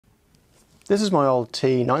This is my old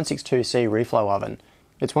T-962C reflow oven.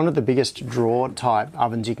 It's one of the biggest drawer type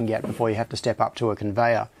ovens you can get before you have to step up to a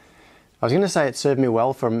conveyor. I was going to say it served me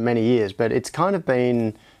well for many years, but it's kind of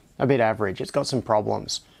been a bit average. It's got some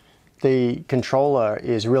problems. The controller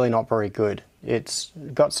is really not very good. It's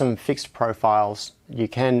got some fixed profiles. You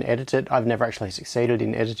can edit it. I've never actually succeeded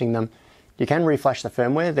in editing them. You can reflash the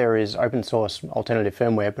firmware. There is open source alternative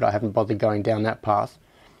firmware, but I haven't bothered going down that path.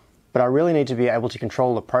 But I really need to be able to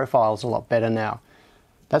control the profiles a lot better now.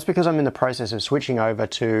 That's because I'm in the process of switching over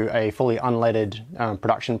to a fully unleaded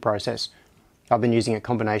production process. I've been using a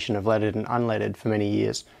combination of leaded and unleaded for many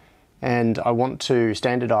years, and I want to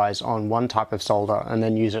standardize on one type of solder and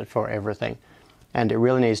then use it for everything. And it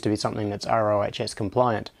really needs to be something that's RoHS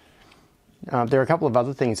compliant. There are a couple of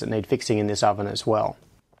other things that need fixing in this oven as well.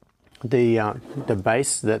 The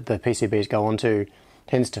base that the PCBs go onto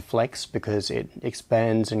tends to flex because it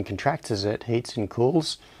expands and contracts as it heats and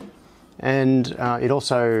cools, and it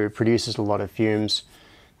also produces a lot of fumes.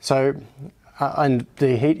 So, and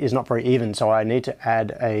the heat is not very even, so I need to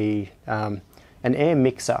add an air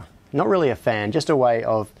mixer, not really a fan, just a way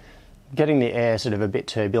of getting the air sort of a bit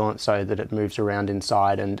turbulent so that it moves around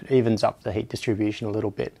inside and evens up the heat distribution a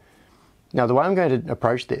little bit. Now, the way I'm going to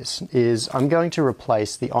approach this is I'm going to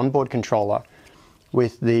replace the onboard controller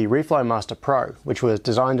with the Reflow Master Pro, which was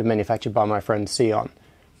designed and manufactured by my friend Sion.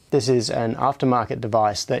 This is an aftermarket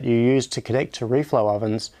device that you use to connect to reflow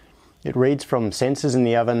ovens. It reads from sensors in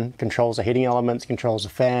the oven, controls the heating elements, controls the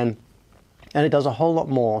fan, and it does a whole lot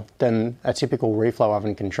more than a typical reflow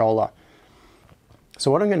oven controller.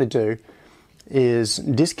 So what I'm going to do is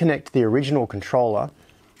disconnect the original controller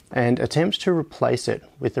and attempt to replace it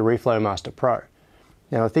with the Reflow Master Pro.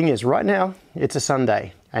 Now the thing is, right now it's a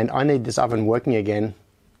Sunday and I need this oven working again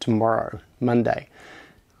tomorrow, Monday.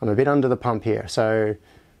 I'm a bit under the pump here, so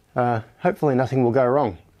hopefully nothing will go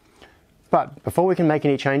wrong. But before we can make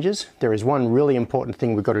any changes, there is one really important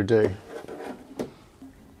thing we've got to do.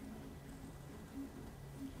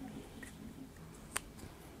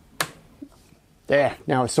 There,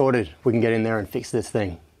 now it's sorted. We can get in there and fix this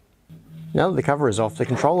thing. Now that the cover is off, the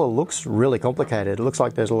controller looks really complicated. It looks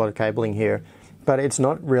like there's a lot of cabling here, but it's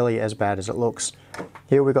not really as bad as it looks.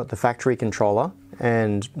 Here we've got the factory controller,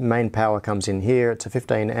 and main power comes in here. It's a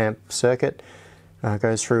 15 amp circuit.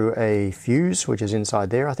 Goes through a fuse, which is inside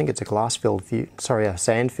there. I think it's a glass-filled fuse, sorry, a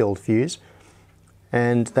sand-filled fuse.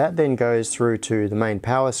 And that then goes through to the main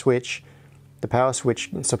power switch. The power switch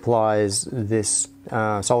supplies this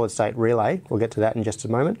solid-state relay. We'll get to that in just a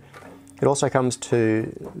moment. It also comes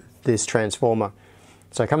to this transformer.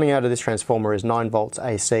 So coming out of this transformer is 9 volts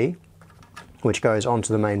AC, which goes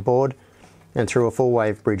onto the main board and through a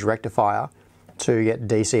full-wave bridge rectifier to get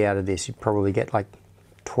DC out of this. You probably get like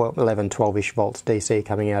 12-ish volts DC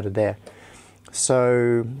coming out of there.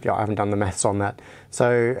 So, yeah, I haven't done the maths on that.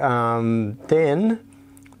 So then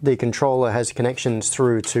the controller has connections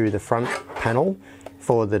through to the front panel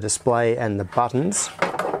for the display and the buttons.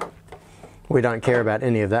 We don't care about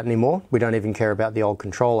any of that anymore. We don't even care about the old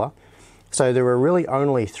controller. So there are really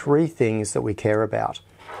only 3 things that we care about.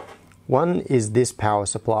 One is this power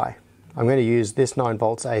supply. I'm going to use this 9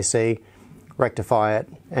 volts AC, rectify it,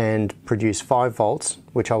 and produce 5 volts,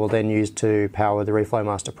 which I will then use to power the Reflow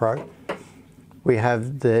Master Pro. We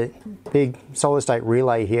have the big solid state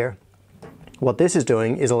relay here. What this is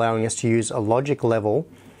doing is allowing us to use a logic level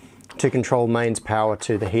to control mains power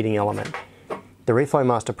to the heating element. The Reflow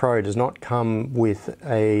Master Pro does not come with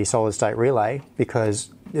a solid state relay because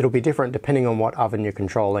it'll be different depending on what oven you're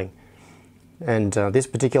controlling. And this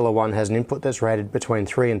particular one has an input that's rated between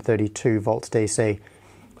 3 and 32 volts DC.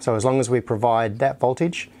 So as long as we provide that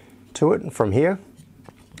voltage to it from here,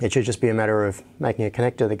 it should just be a matter of making a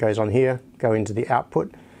connector that goes on here, go into the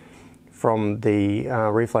output from the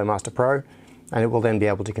Reflow Master Pro, and it will then be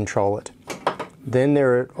able to control it. Then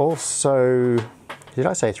there are also, did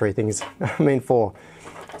I say 3 things? I mean 4.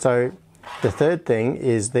 So the third thing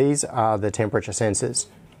is these are the temperature sensors.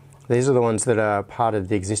 These are the ones that are part of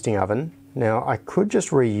the existing oven. Now I could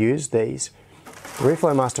just reuse these. The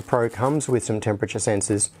Reflow Master Pro comes with some temperature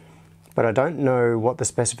sensors, but I don't know what the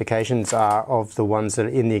specifications are of the ones that are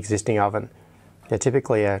in the existing oven. They're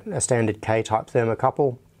typically a standard K-type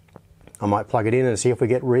thermocouple. I might plug it in and see if we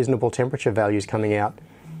get reasonable temperature values coming out.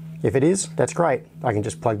 If it is, that's great. I can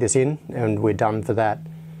just plug this in and we're done for that.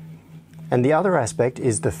 And the other aspect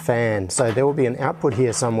is the fan. So there will be an output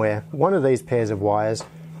here somewhere. One of these pairs of wires,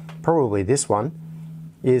 probably this one,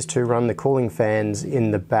 is to run the cooling fans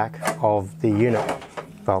in the back of the unit.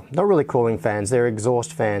 Well, not really cooling fans, they're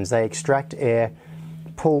exhaust fans. They extract air,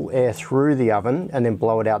 pull air through the oven and then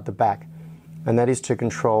blow it out the back. And that is to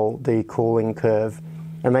control the cooling curve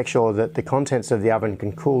and make sure that the contents of the oven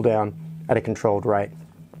can cool down at a controlled rate.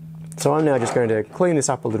 So I'm now just going to clean this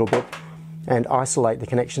up a little bit and isolate the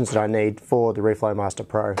connections that I need for the Reflow Master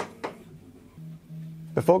Pro.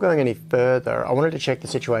 Before going any further, I wanted to check the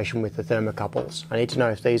situation with the thermocouples. I need to know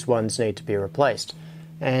if these ones need to be replaced,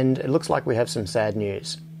 and it looks like we have some sad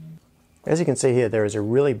news. As you can see here, there is a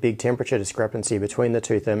really big temperature discrepancy between the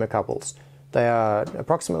two thermocouples. They are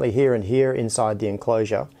approximately here and here inside the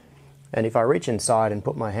enclosure, and if I reach inside and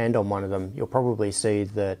put my hand on one of them, you'll probably see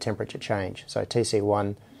the temperature change. So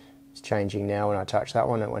TC1 is changing now when I touch that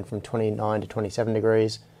one. It went from 29 to 27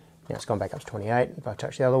 degrees. Now it's gone back up to 28. If I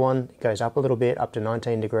touch the other one, it goes up a little bit, up to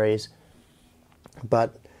 19 degrees.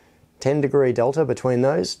 But 10-degree delta between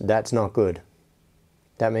those, that's not good.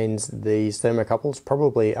 That means these thermocouples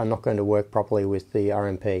probably are not going to work properly with the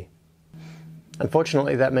RMP.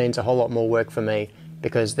 Unfortunately, that means a whole lot more work for me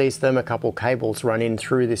because these thermocouple cables run in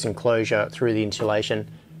through this enclosure, through the insulation.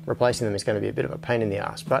 Replacing them is going to be a bit of a pain in the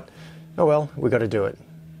ass, but oh well, we've got to do it.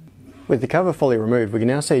 With the cover fully removed, we can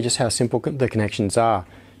now see just how simple the connections are.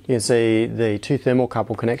 You can see the two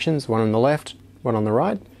thermocouple connections, one on the left, one on the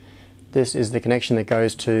right. This is the connection that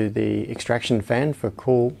goes to the extraction fan for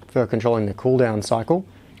controlling the cool down cycle.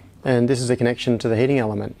 And this is a connection to the heating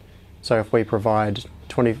element. So if we provide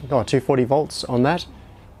 240 volts on that,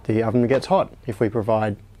 the oven gets hot. If we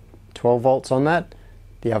provide 12 volts on that,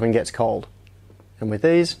 the oven gets cold. And with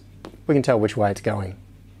these, we can tell which way it's going.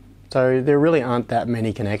 So there really aren't that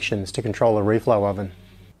many connections to control a reflow oven.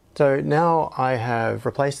 So now I have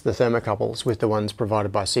replaced the thermocouples with the ones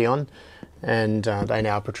provided by Xeon, and they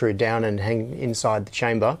now protrude down and hang inside the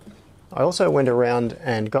chamber. I also went around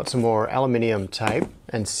and got some more aluminium tape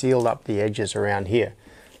and sealed up the edges around here.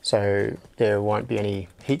 So there won't be any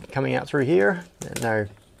heat coming out through here, no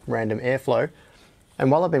random airflow.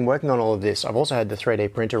 And while I've been working on all of this, I've also had the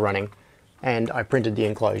 3D printer running, and I printed the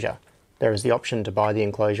enclosure. There is the option to buy the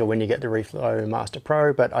enclosure when you get the Reflow Master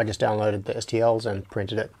Pro, but I just downloaded the STLs and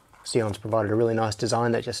printed it. Xeon's provided a really nice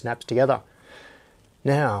design that just snaps together.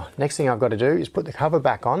 Now, next thing I've got to do is put the cover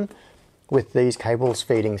back on with these cables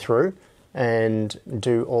feeding through and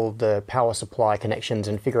do all the power supply connections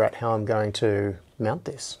and figure out how I'm going to mount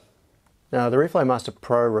this. Now, the Reflow Master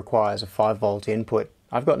Pro requires a 5-volt input.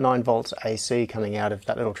 I've got 9 volts AC coming out of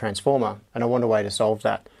that little transformer, and I want a way to solve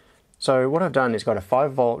that. So what I've done is got a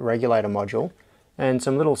 5-volt regulator module and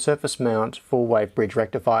some little surface mount full wave bridge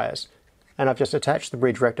rectifiers. And I've just attached the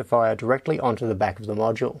bridge rectifier directly onto the back of the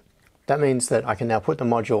module. That means that I can now put the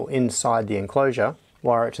module inside the enclosure,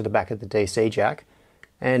 wire it to the back of the DC jack,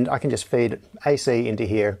 and I can just feed AC into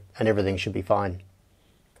here and everything should be fine.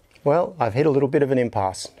 Well, I've hit a little bit of an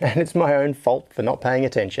impasse, and it's my own fault for not paying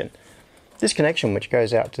attention. This connection, which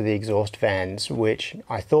goes out to the exhaust fans, which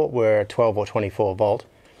I thought were 12 or 24 volt,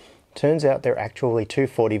 turns out they're actually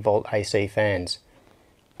 240 volt AC fans.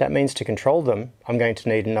 That means to control them, I'm going to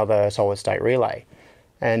need another solid state relay.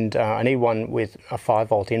 And I need one with a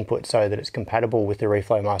 5-volt input so that it's compatible with the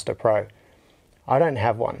Reflow Master Pro. I don't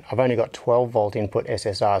have one. I've only got 12-volt input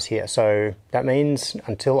SSRs here. So that means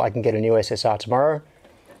until I can get a new SSR tomorrow,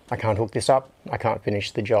 I can't hook this up. I can't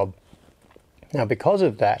finish the job. Now, because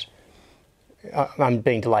of that, I'm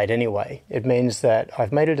being delayed anyway. It means that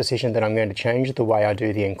I've made a decision that I'm going to change the way I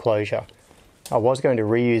do the enclosure. I was going to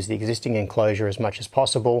reuse the existing enclosure as much as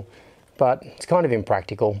possible, but it's kind of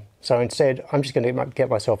impractical. So instead, I'm just going to get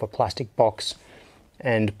myself a plastic box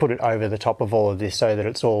and put it over the top of all of this so that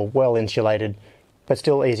it's all well insulated, but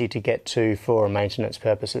still easy to get to for maintenance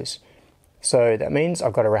purposes. So that means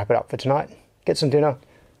I've got to wrap it up for tonight, get some dinner,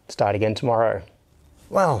 start again tomorrow.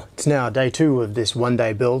 Well, it's now day 2 of this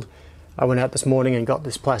one-day build. I went out this morning and got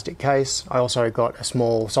this plastic case. I also got a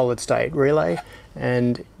small solid state relay,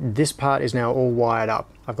 and this part is now all wired up.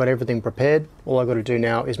 I've got everything prepared. All I've got to do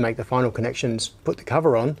now is make the final connections, put the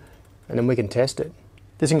cover on, and then we can test it.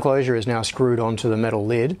 This enclosure is now screwed onto the metal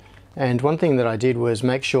lid, and one thing that I did was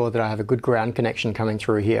make sure that I have a good ground connection coming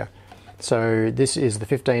through here. So this is the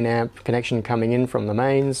 15 amp connection coming in from the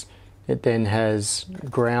mains. It then has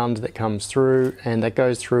ground that comes through, and that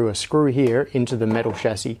goes through a screw here into the metal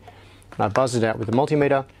chassis. I buzzed it out with the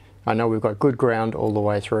multimeter. I know we've got good ground all the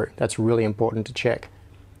way through. That's really important to check.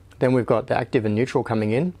 Then we've got the active and neutral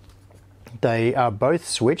coming in. They are both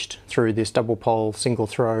switched through this double pole single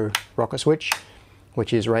throw rocker switch,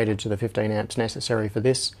 which is rated to the 15 amps necessary for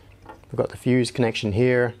this. We've got the fuse connection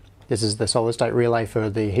here. This is the solid state relay for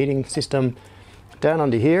the heating system. Down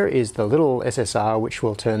under here is the little SSR, which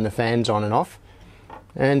will turn the fans on and off.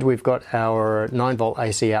 And we've got our 9-volt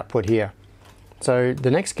AC output here. So the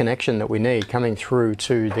next connection that we need coming through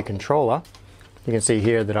to the controller, you can see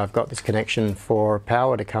here that I've got this connection for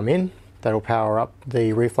power to come in that'll power up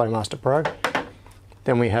the Reflow Master Pro.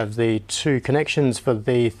 Then we have the two connections for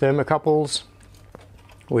the thermocouples.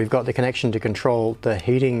 We've got the connection to control the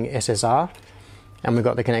heating SSR, and we've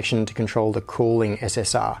got the connection to control the cooling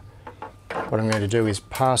SSR. What I'm going to do is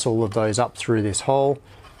pass all of those up through this hole,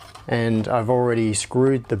 and I've already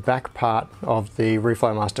screwed the back part of the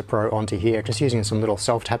Reflow Master Pro onto here, just using some little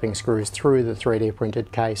self-tapping screws through the 3D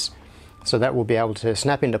printed case. So that will be able to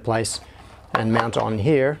snap into place and mount on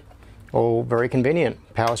here, all very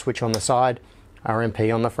convenient. Power switch on the side,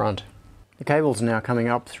 RMP on the front. The cable's now coming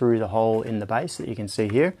up through the hole in the base that you can see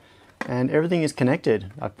here, and everything is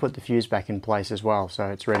connected. I've put the fuse back in place as well, so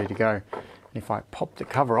it's ready to go. And if I pop the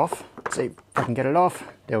cover off, let's see if I can get it off.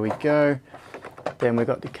 There we go. Then we've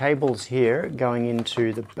got the cables here going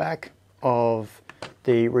into the back of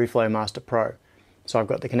the Reflow Master Pro. So I've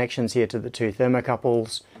got the connections here to the two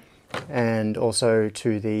thermocouples, and also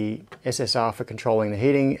to the SSR for controlling the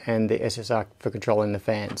heating and the SSR for controlling the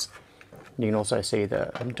fans. You can also see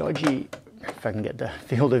the dodgy, if I can get the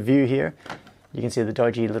field of view here, you can see the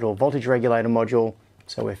dodgy little voltage regulator module.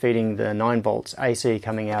 So we're feeding the 9 volts AC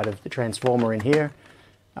coming out of the transformer in here,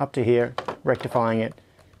 up to here, rectifying it,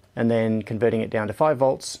 and then converting it down to 5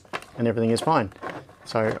 volts, and everything is fine.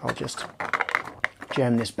 So I'll just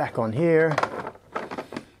jam this back on here,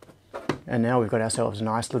 and now we've got ourselves a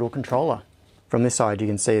nice little controller. From this side you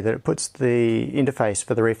can see that it puts the interface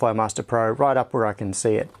for the Reflow Master Pro right up where I can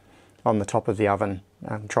see it on the top of the oven.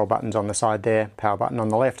 Control buttons on the side there, power button on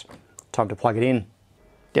the left. Time to plug it in.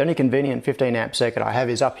 The only convenient 15 amp circuit I have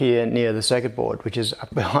is up here near the circuit board, which is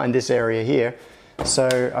up behind this area here.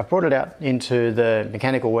 So I've brought it out into the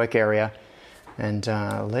mechanical work area, and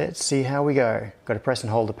let's see how we go. Got to press and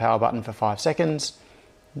hold the power button for 5 seconds.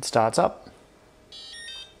 It starts up.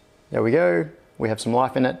 There we go. We have some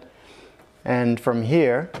life in it. And from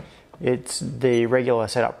here, it's the regular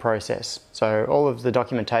setup process. So all of the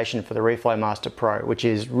documentation for the Reflow Master Pro, which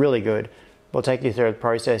is really good, will take you through the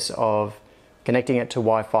process of connecting it to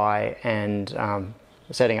Wi-Fi and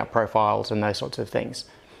setting up profiles and those sorts of things.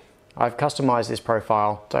 I've customized this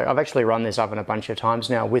profile, so I've actually run this oven a bunch of times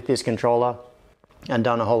now with this controller and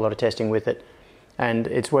done a whole lot of testing with it, and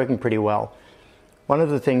it's working pretty well. One of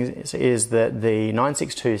the things is that the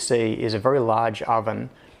 962C is a very large oven,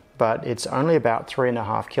 but it's only about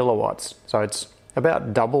 3.5 kilowatts, so it's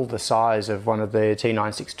about double the size of one of the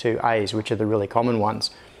T-962As, which are the really common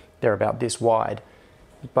ones. They're about this wide,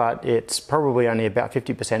 but it's probably only about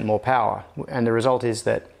 50% more power, and the result is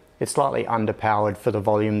that it's slightly underpowered for the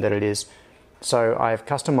volume that it is. So I've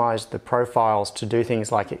customized the profiles to do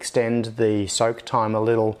things like extend the soak time a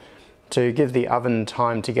little to give the oven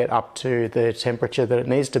time to get up to the temperature that it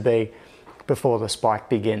needs to be before the spike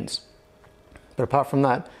begins. But apart from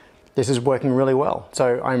that, this is working really well.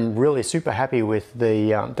 So I'm really super happy with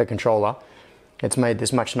the controller. It's made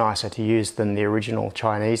this much nicer to use than the original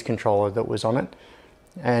Chinese controller that was on it.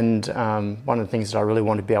 And one of the things that I really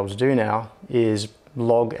want to be able to do now is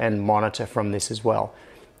log and monitor from this as well.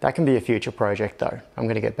 That can be a future project though. I'm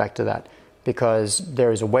going to get back to that, because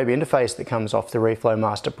there is a web interface that comes off the Reflow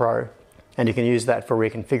Master Pro, and you can use that for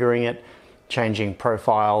reconfiguring it, changing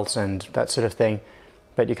profiles and that sort of thing.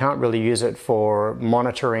 But you can't really use it for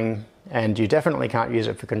monitoring, and you definitely can't use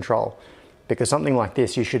it for control, because something like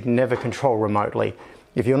this you should never control remotely.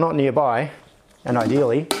 If you're not nearby, and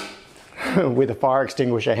ideally with a fire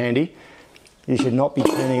extinguisher handy, you should not be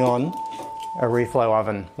turning on a reflow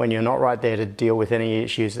oven when you're not right there to deal with any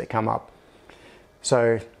issues that come up.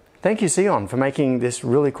 So thank you, Xeon, for making this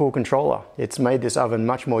really cool controller. It's made this oven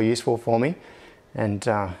much more useful for me, and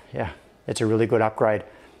yeah, it's a really good upgrade.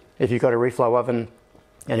 If you've got a reflow oven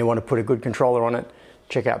and you want to put a good controller on it,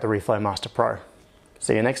 check out the Reflow Master Pro.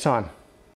 See you next time.